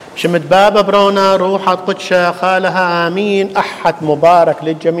شمت بابا برونا روحت قدشة خالها آمين أحد مبارك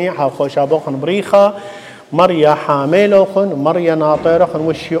للجميع ها خوشابوخن بريخة مريا حاملوخن مريا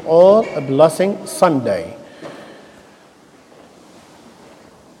ناطيرخن wish you all a blessing Sunday.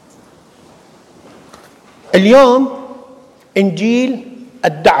 اليوم إنجيل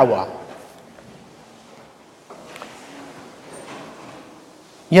الدعوة.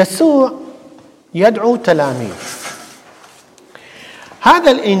 يسوع يدعو تلاميذ.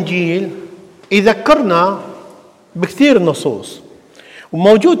 هذا الإنجيل يذكرنا بكثير نصوص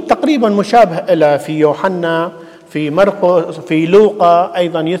وموجود تقريبا مشابه له في يوحنا في مرقس في لوقا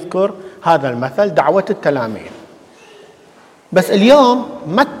أيضا يذكر هذا المثل دعوة التلاميذ. بس اليوم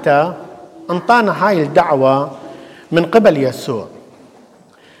متى انطانا هاي الدعوة من قبل يسوع.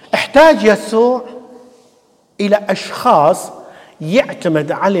 احتاج يسوع إلى أشخاص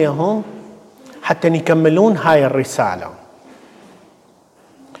يعتمد عليهم حتى يكملون هاي الرسالة.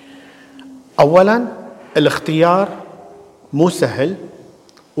 أولا الاختيار مو سهل،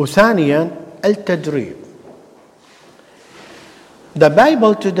 وثانيا التدريب. The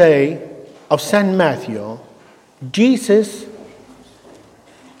Bible today of St. Matthew, Jesus,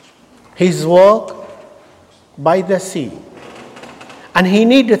 his walk by the sea, and he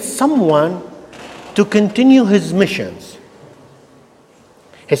needed someone to continue his missions.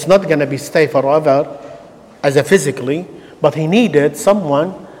 He's not going to be stay forever as a physically, but he needed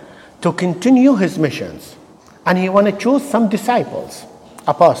someone to continue his missions. And he wanted to choose some disciples,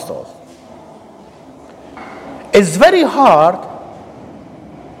 apostles. It's very hard,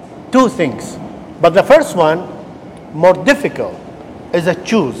 two things. But the first one, more difficult, is a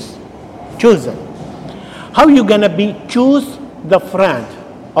chosen. How you going to choose the friend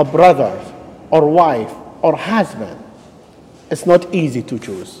or brother or wife or husband? It's not easy to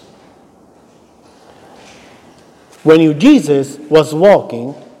choose. When Jesus was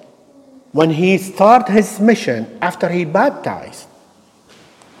walking, when he started his mission after he baptized,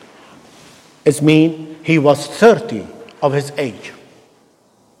 it means he was 30 of his age.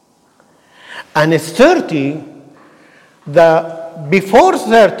 And it's 30, before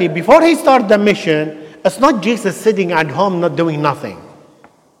he started the mission, it's not Jesus sitting at home not doing nothing.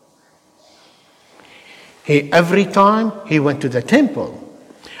 Every time he went to the temple,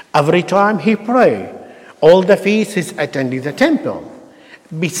 every time he prayed, all the feasts he's attending the temple.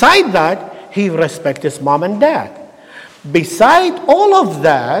 Beside that, he respects his mom and dad. Beside all of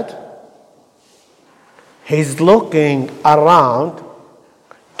that, he's looking around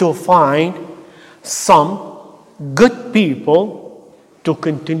to find some good people to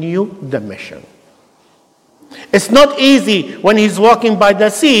continue the mission. It's not easy when he's walking by the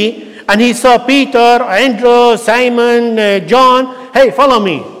sea and he saw Peter, Andrew, Simon, John, hey, follow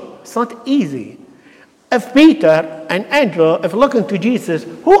me. It's not easy. If Peter and Andrew, if looking to Jesus,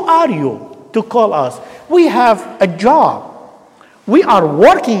 who are you to call us? We have a job. We are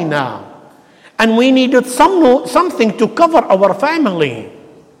working now. And we needed something to cover our family,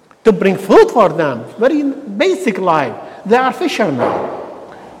 to bring food for them. Very basic life. They are fishermen.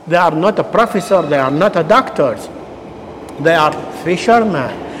 They are not a professor. They are not a doctors. They are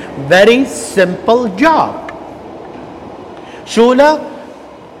fishermen. Very simple job. شولة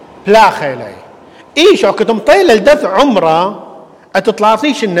بلاخلي إيش أكتم طيلة الدفع عمره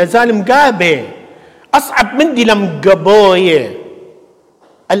أتطلعطيش النزال مقابل أصعب من دي لمقبوية.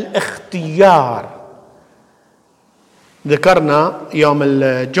 الاختيار. ذكرنا يوم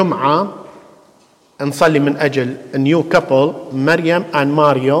الجمعة نصلي من أجل نيو كابل مريم and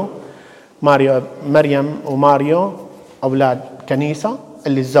ماريو مريم وماريو أولاد كنيسة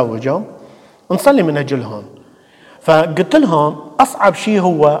اللي تزوجوا نصلي من أجلهم. فقلت لهم أصعب شيء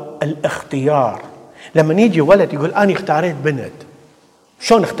هو الاختيار. لما يجي ولد يقول أنا اختاريت بنت،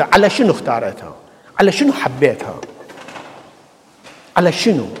 شلون على شنو اختارتها؟ على شنو حبيتها؟ على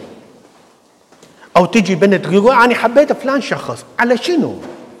شنو؟ أو تجي بنت تقول أنا حبيت فلان شخص، على شنو؟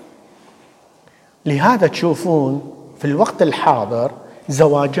 لهذا تشوفون في الوقت الحاضر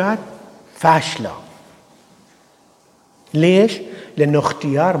زواجات فاشلة. ليش؟ لأنه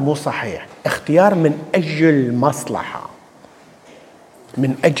اختيار مو صحيح، اختيار من أجل مصلحة،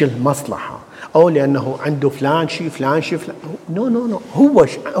 من أجل مصلحة، أو لأنه عنده فلان شيء نو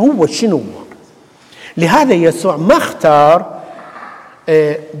هو شنو؟ لهذا يسوع ما اختار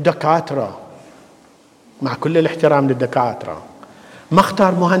دكاترة، مع كل الاحترام للدكاترة، ما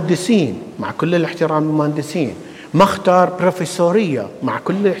اختار مهندسين، مع كل الاحترام للمهندسين، ما اختار بروفيسورية، مع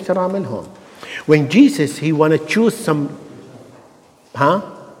كل الاحترام لهم. When Jesus he want to choose some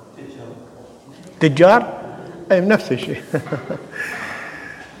تجار نفس الشيء.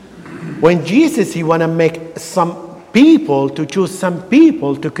 When Jesus he want to make some people, to choose some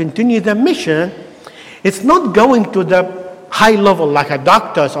people to continue the mission, it's not going to the high level like a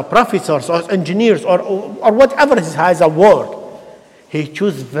doctors or professors or engineers or whatever has a work. He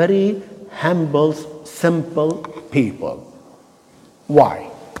chose very humble, simple people. Why?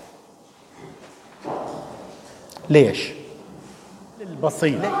 ليش؟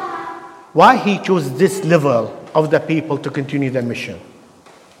 البسيط. Why he chose this level of the people to continue the mission?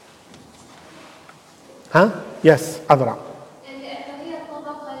 Huh? Yes, أذرع. لأنه هي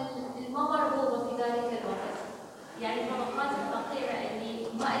الطبقة المرغوبة في ذلك الوقت. يعني الطبقات الفقيرة اللي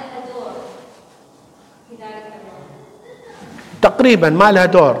ما لها دور في ذلك الوقت. تقريبا ما لها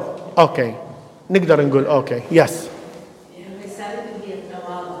دور. أوكي. نقدر نقول أوكي. يس.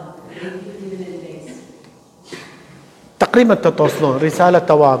 تقريبا تتوصلون رسالة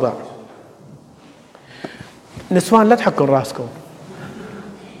تواضع. نسوان لا تحكون راسكم.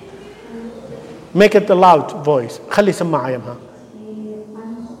 Make it a loud voice. خلي سماعة يمها.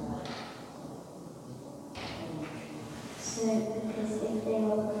 So, because if they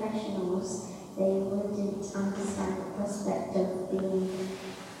were professionals, they wouldn't understand the prospect of being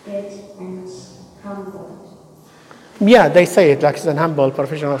good and humble. Yeah, they say it like it's an humble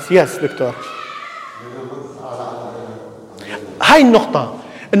professionals. Yes, دكتور. هاي النقطة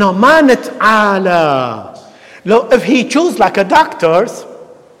إنه ما نتعالى. لو if he chose like a doctors,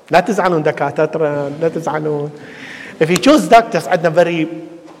 لا تزعلون دكاترة لا تزعلون. If he chose doctors عندنا very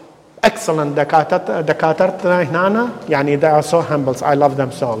excellent دكاترة هنا يعني they are so humble. I love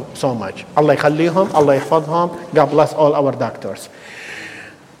them so much. الله يخليهم الله يحفظهم. God bless all our doctors.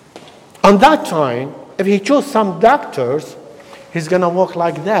 On that time, if he chose some doctors, he's going to walk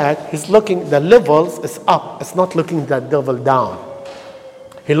like that. He's looking, the levels is up. It's not looking the level down.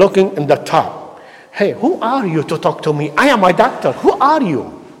 He's looking in the top. Hey, who are you to talk to me? I am a doctor. Who are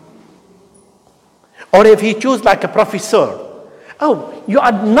you? Or if he choose like a professor. Oh, you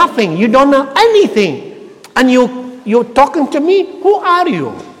are nothing. You don't know anything. And you're talking to me? Who are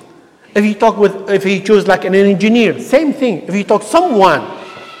you? If he choose like an engineer, same thing. If he talk someone,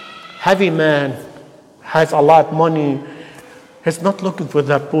 heavy man, has a lot of money, he's not looking for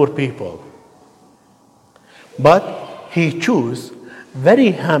the poor people. But he choose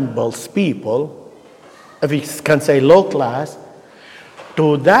very humble people, if he can say low class,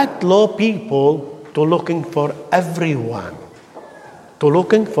 to that low people to looking for everyone. To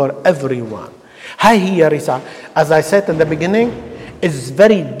looking for everyone. High here is, as I said in the beginning, it's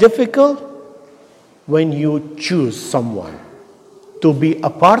very difficult when you choose someone to be a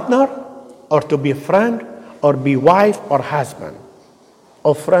partner or to be a friend or be wife or husband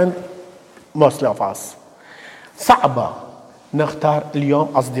or friend, mostly of us. صعبة نختار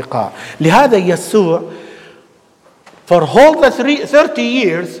اليوم أصدقاء. لهذا يسوع for all the 30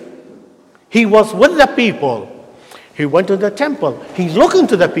 years he was with the people. He went to the temple. He's looking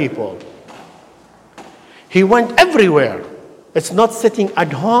to the people. He went everywhere. It's not sitting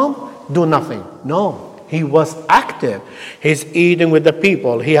at home, do nothing. No, he was active. He's eating with the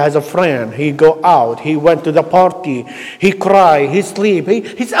people. He has a friend. He go out. He went to the party. He cry. He sleep.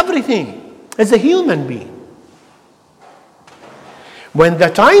 He's everything. He's a human being. When the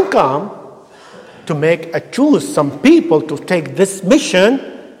time come to choose some people to take this mission,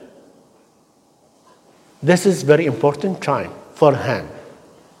 this is very important time for him.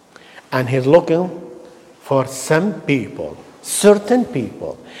 And he's looking for some people, certain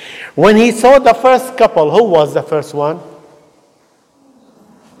people. When he saw the first couple, who was the first one?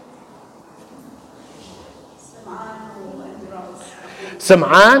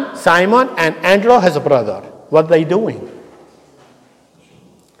 Simon and Andrew, his brother. What they doing?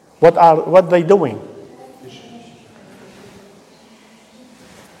 What they doing?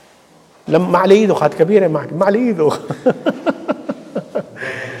 لما على ايده خد كبيره معك ما على ايده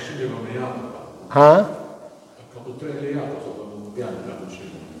ها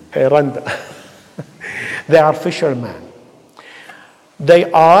رندا. They are fishermen.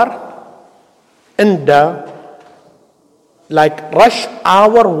 They are in the like rush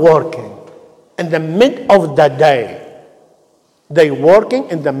hour working in the mid of the day. They working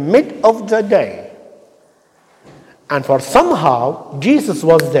in the mid of the day. And for somehow Jesus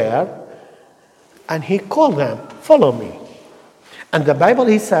was there and he called them, follow me. And the Bible,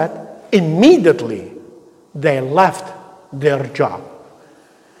 he said, immediately they left their job.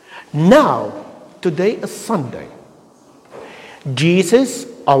 Now, today is Sunday. Jesus,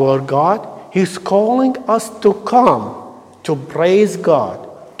 our God, he's calling us to come, to praise God,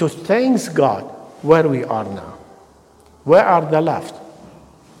 to thank God where we are now. Where are the left?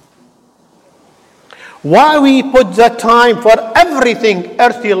 Why we put the time for everything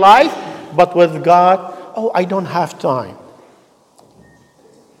earthly life, but with God oh, I don't have time.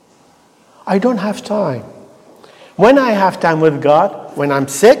 I don't have time. When I have time with God, when I'm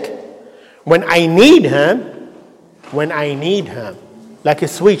sick, when I need Him, like a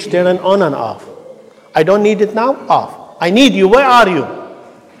switch turning on and off. I don't need it now, off. I need you, where are you?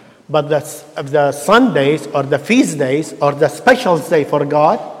 But the Sundays or the feast days or the special day for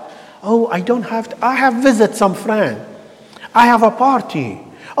God, oh, I have visit some friend. I have a party.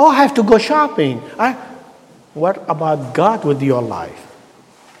 Oh, I have to go shopping. What about God with your life?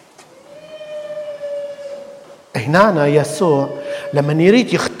 هنا يسوع لما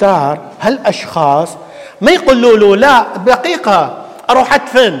يريد يختار هالأشخاص ما يقولوا له لا دقيقة أروح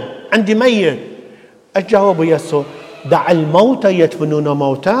أدفن عندي ميت. أجاوب يسوع دع الموتى يدفنون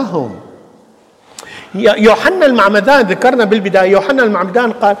موتاهم. يوحنا المعمدان ذكرنا بالبداية، يوحنا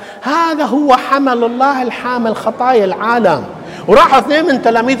المعمدان قال هذا هو حمل الله الحامل خطايا العالم. وراحوا اثنين من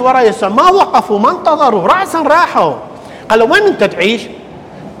تلاميذ وراء يسوع ما وقفوا ما انتظروا، رأسا راحوا قالوا وين أنت تعيش؟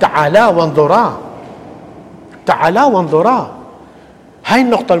 تعالا وانظرا. هاي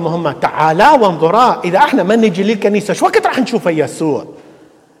النقطة المهمة، تعالا وانظرا. إذا احنا ما نجي للكنيسة شو وقت راح نشوف يسوع؟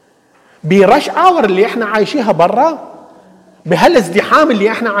 برش اور اللي احنا عايشيها برا، بهالازدحام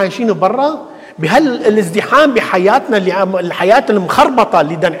اللي احنا عايشينه برا، بهالازدحام بحياتنا الحياة المخربطة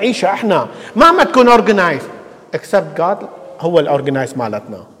اللي بدنا نعيشها احنا، ما تكون اورجنايز except God. هو الاورجنايز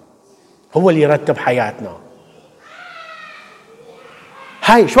مالتنا، هو اللي يرتب حياتنا.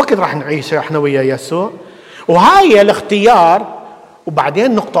 هاي شو وقت راح نعيشها احنا ويا يسوع؟ وهاي الاختيار.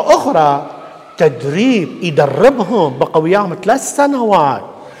 وبعدين نقطة أخرى، تدريب، يدربهم بقى وياهم 3 سنوات.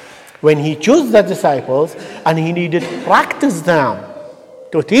 When he chose the disciples and he needed to practice them,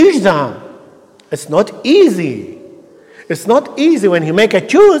 to teach them. It's not easy. It's not easy when you make a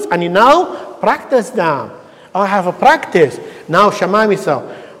choose and you now practice them. I have a practice. Now شمامسة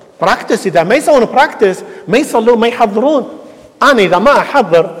practice. إذا ما يسوون practice ما يصلون ما يحضرون. أنا إذا ما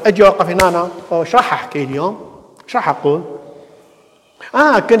أحضر أجي أوقف هنا شو راح أحكي اليوم؟ شو راح أقول؟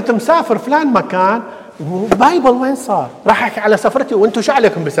 كنت مسافر فلان مكان بايبل وين صار؟ راح أحكي على سفرتي. وأنتوا شو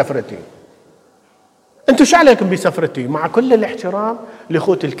عليكم بسفرتي؟ أنتوا شو عليكم بسفرتي؟ مع كل الاحترام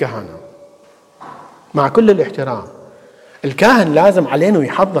لأخوة الكهنة، مع كل الاحترام، الكاهن لازم علينا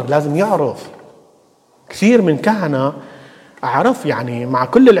يحضر، لازم يعرف. كثير من كهنة أعرف يعني مع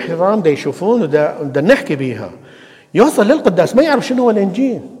كل الاحترام دا يشوفون ودا نحكي بيها، يوصل للقداس ما يعرف شنو هو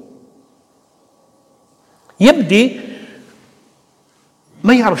الإنجيل، يبدي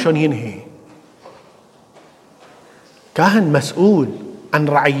ما يعرف شلون ينهي. كاهن مسؤول عن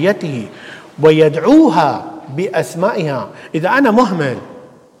رعيته ويدعوها بأسمائها. إذا أنا مهمل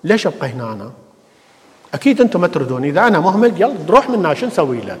ليش أبقى هنا أنا؟ أكيد أنتم ما تردون. إذا أنا مهمل يلا روح منا، شو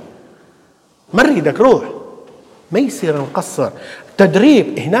نسوي لك؟ ما نريدك روح. ما يصير نقصر.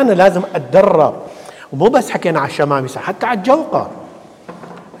 تدريب هنا أنا لازم أتدرب. ومو بس حكينا على الشمامسة، حتى على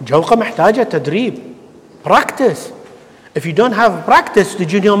الجوقة محتاجة تدريب. practice. If you don't have practice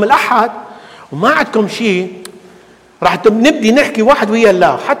تجون يوم الأحد وما عندكم شيء راح نبدي نحكي واحد ويا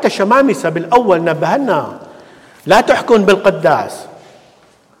الله. حتى الشمامسة بالأول نبهنا لا تحكون بالقداس.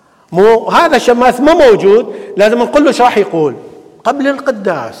 مو هذا الشماس ما موجود لازم نقول له شو راح يقول قبل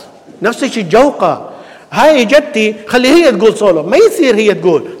القداس. نفس الشيء الجوقة. هاي جدتي خلي هي تقول صولو، ما يصير هي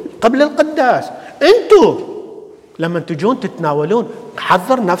تقول قبل القداس. انتوا لما تجون تتناولون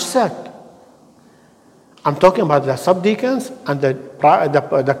حضر نفسك. I'm talking about the subdeacons and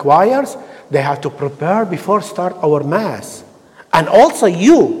the choirs. They have to prepare before start our mass. And also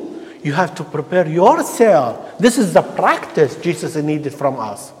you have to prepare yourself. This is the practice Jesus needed from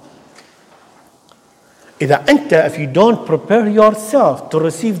us. إذا أنت if you don't prepare yourself to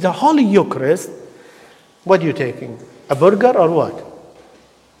receive the Holy Eucharist, what are you taking? A burger or what?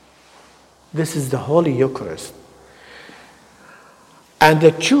 This is the Holy Eucharist. And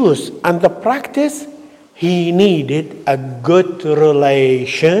the choose and the practice, he needed a good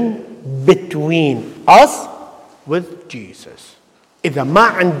relation between us with Jesus. إذا ما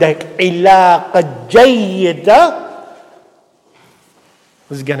عندك علاقة جيدة,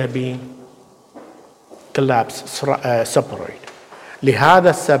 it's going to be collapse, separate. لهذا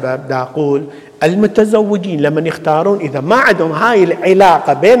السبب دا أقول المتزوجين لما يختارون إذا ما عندهم هاي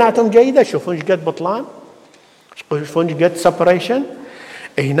العلاقة بيناتهم جيدة، شوفون ايش قد بطلان، شوفون ايش قد separation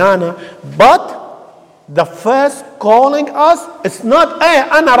هنا. But the first calling us, it's not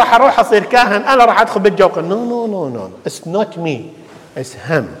أنا راح أروح أصير كاهن، أنا راح أدخل بالجوقة. No. It's not me. It's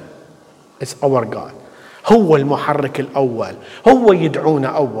him. It's our God. هو المحرك الأول، هو يدعونا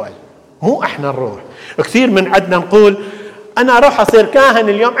أول، مو إحنا نروح. كثير من عندنا نقول أنا أروح أصير كاهن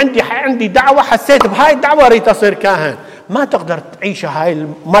اليوم، عندي دعوة، حسيت بهاي الدعوة أريد أصير كاهن. ما تقدر تعيش هاي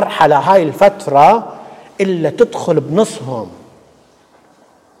المرحلة هاي الفترة إلا تدخل بنصهم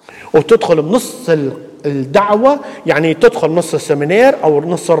وتدخل بنص الدعوة، يعني تدخل نص السمينير أو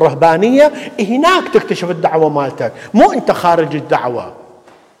نص الرهبانية، هناك تكتشف الدعوة مالتك، مو أنت خارج الدعوة.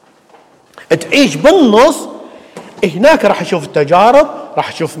 تعيش بالنص، هناك راح تشوف التجارب،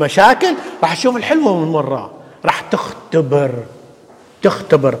 راح تشوف مشاكل، راح تشوف الحلوة والمرة، راح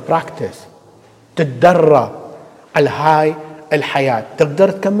تختبر براكتس، تتدرب على هاي الحياة.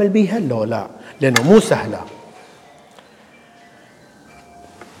 تقدر تكمل بيها لو لا؟ لأنه مو سهلة.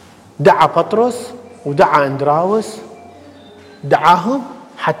 دعا بطرس ودعا أندراوس، دعاهم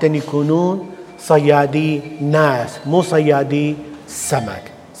حتى يكونون صيادي ناس، مو صيادي سمك،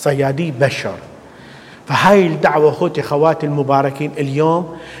 صيادي بشر. فهاي الدعوة أخوتي خواتي المباركين،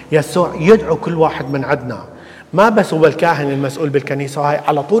 اليوم يسوع يدعو كل واحد من عندنا، ما بس هو الكاهن المسؤول بالكنيسة، وهي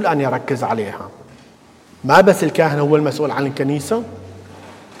على طول أنا أركز عليها. ما بس الكاهن هو المسؤول عن الكنيسة،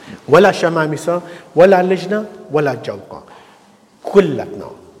 ولا شمامسة، ولا لجنة، ولا جوقة، كلتنا.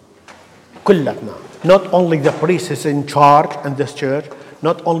 Not only the priest is in charge in this church,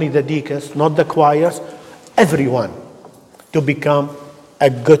 not only the deacons, not the choirs, everyone to become a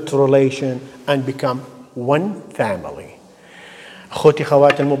good relation and become one family. أخوتي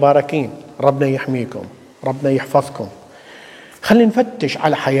خواتي المباركين، ربنا يحميكم، ربنا يحفظكم. خلينا نفتش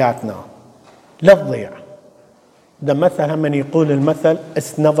على حياتنا لا تضيع. ده مثل من يقول المثل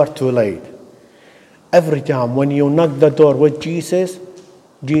it's never too late. Every time when you knock the door with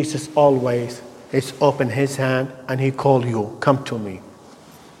Jesus always is open his hand and he call you, come to me.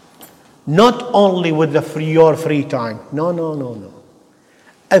 Not only with your free time. No.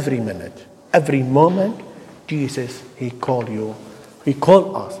 Every minute, every moment, Jesus, he call you. He call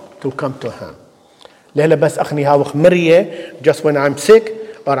us to come to him. لا بس أخني هاوخ مرية just when I'm sick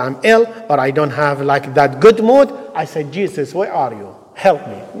or I'm ill or I don't have like that good mood. I say, Jesus, where are you? Help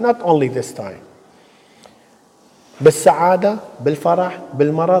me. Not only this time. بالسعادة، بالفرح،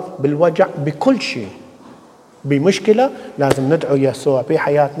 بالمرض، بالوجع، بكل شيء، بمشكلة لازم ندعو يسوع في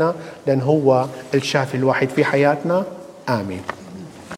حياتنا، لأن هو الشافي الوحيد في حياتنا. آمين.